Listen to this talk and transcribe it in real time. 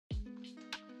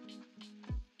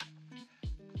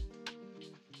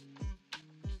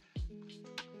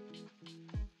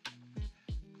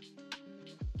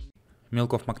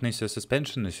Milk of Magnesia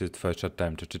Suspension is used for a short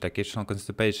time to treat occasional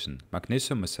constipation.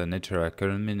 Magnesium is a naturally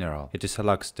occurring mineral. It is a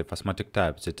laxative osmotic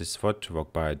type that is thought to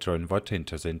work by drawing water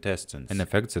into the intestines, an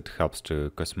effect that helps to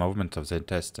cause movement of the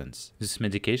intestines. This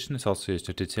medication is also used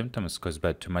to treat symptoms caused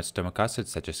by too much stomach acid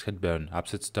such as heartburn,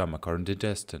 upset stomach, or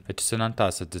indigestion. It is an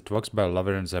antacid that works by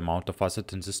lowering the amount of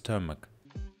acid in the stomach.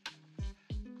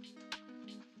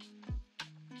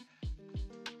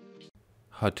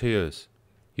 How to use?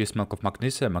 Use milk of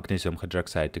magnesia, magnesium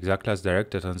hydroxide, exactly as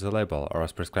directed on the label or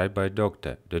as prescribed by a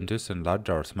doctor. Don't use in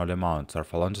larger or small amounts or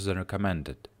for longer than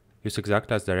recommended. Use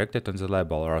exactly as directed on the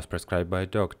label or as prescribed by a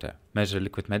doctor. Measure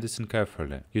liquid medicine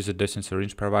carefully. Use a dosing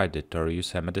syringe provided or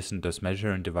use a medicine dose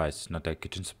measuring device, not a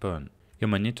kitchen spoon. You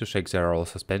may need to shake the oral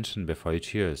suspension before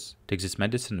each use. Take this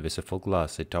medicine with a full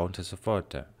glass, 8 ounces of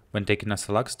water. When taken as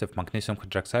a laxative, magnesium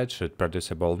hydroxide should produce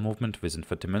a bowel movement within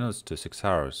 40 minutes to 6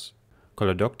 hours. Call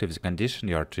a doctor if the condition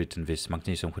you are treating with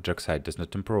magnesium hydroxide does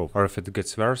not improve, or if it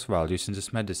gets worse while using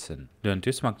this medicine. Don't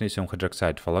use magnesium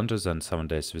hydroxide for longer than 7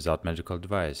 days without medical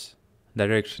advice.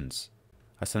 Directions.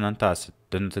 As an antacid,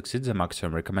 do not exceed the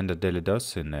maximum recommended daily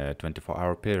dose in a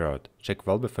 24-hour period. Check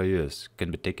well before use.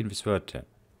 Can be taken with water.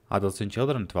 Adults and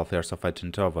children 12 years of age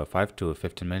and over 5 to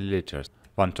 15 ml,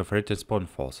 1 to 3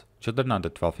 teaspoonfuls. Children under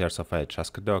 12 years of age,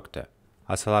 ask a doctor.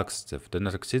 As a laxative, do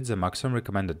not exceed the maximum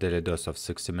recommended daily dose of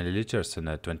 60 ml in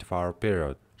a 24-hour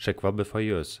period. Check well before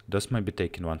use. Dose may be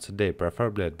taken once a day,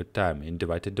 preferably at bedtime, in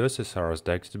divided doses or as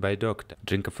directed by a doctor.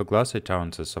 Drink of a glass 8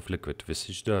 ounces of liquid with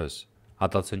each dose.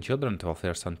 Adults and children 12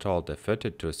 years and older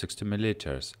 30 to 60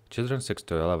 ml. Children 6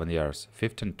 to 11 years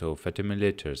 15 to 30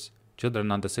 ml.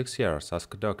 Children under 6 years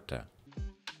ask a doctor.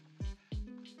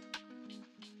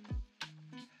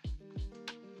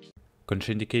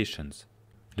 Contraindications.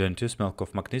 Don't use milk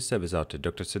of magnesia without a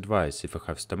doctor's advice if you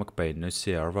have stomach pain,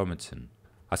 nausea, or vomiting.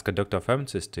 Ask a doctor or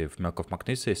pharmacist if milk of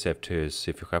magnesia is safe to use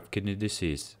if you have kidney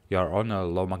disease, you are on a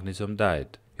low magnesium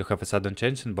diet, you have a sudden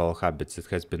change in bowel habits that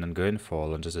has been ongoing for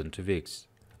longer than 2 weeks.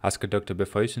 Ask a doctor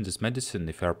before using this medicine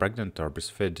if you are pregnant or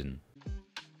breastfeeding.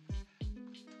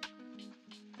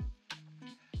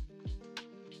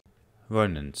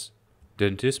 Warnings.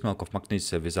 Don't use milk of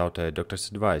magnesia without a doctor's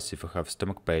advice if you have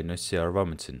stomach pain, nausea, or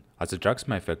vomiting, as the drugs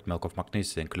may affect milk of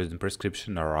magnesia, including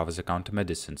prescription or over-the-counter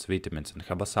medicines, vitamins, and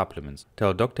herbal supplements. Tell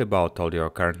a doctor about all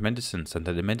your current medicines and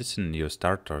any medicine you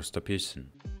start or stop using.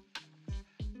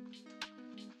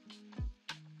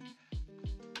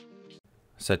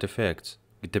 Side effects.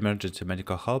 Get emergency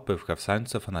medical help if you have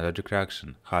signs of an allergic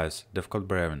reaction, hives, difficult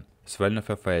breathing, swelling of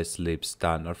your face, lips,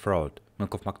 tongue, or throat.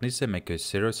 Milk of magnesia may cause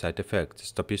serious side effects.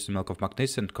 Stop using milk of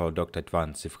magnesia and call a doctor at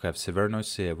once if you have severe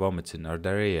nausea, vomiting, or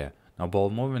diarrhea. No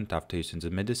bowel movement after using the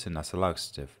medicine as a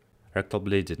laxative. Rectal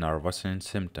bleeding or worsening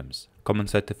symptoms. Common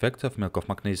side effects of milk of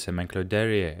magnesia may include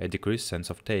diarrhea, a decreased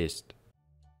sense of taste.